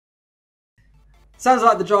Sounds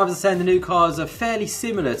like the drivers are saying the new cars are fairly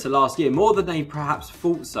similar to last year, more than they perhaps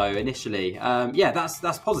thought so initially. Yeah,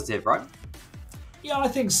 that's positive, right? Yeah, I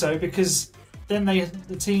think so, because then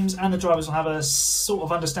the teams and the drivers will have a sort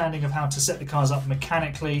of understanding of how to set the cars up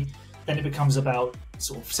mechanically. Then it becomes about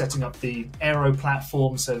sort of setting up the aero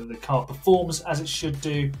platform so that the car performs as it should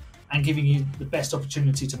do and giving you the best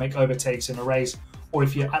opportunity to make overtakes in a race. Or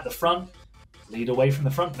if you're at the front, lead away from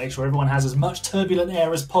the front, make sure everyone has as much turbulent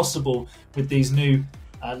air as possible with these new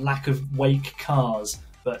lack of wake cars.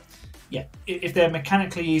 But yeah, if they're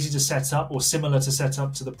mechanically easy to set up or similar to set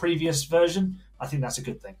up to the previous version, I think that's a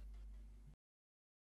good thing.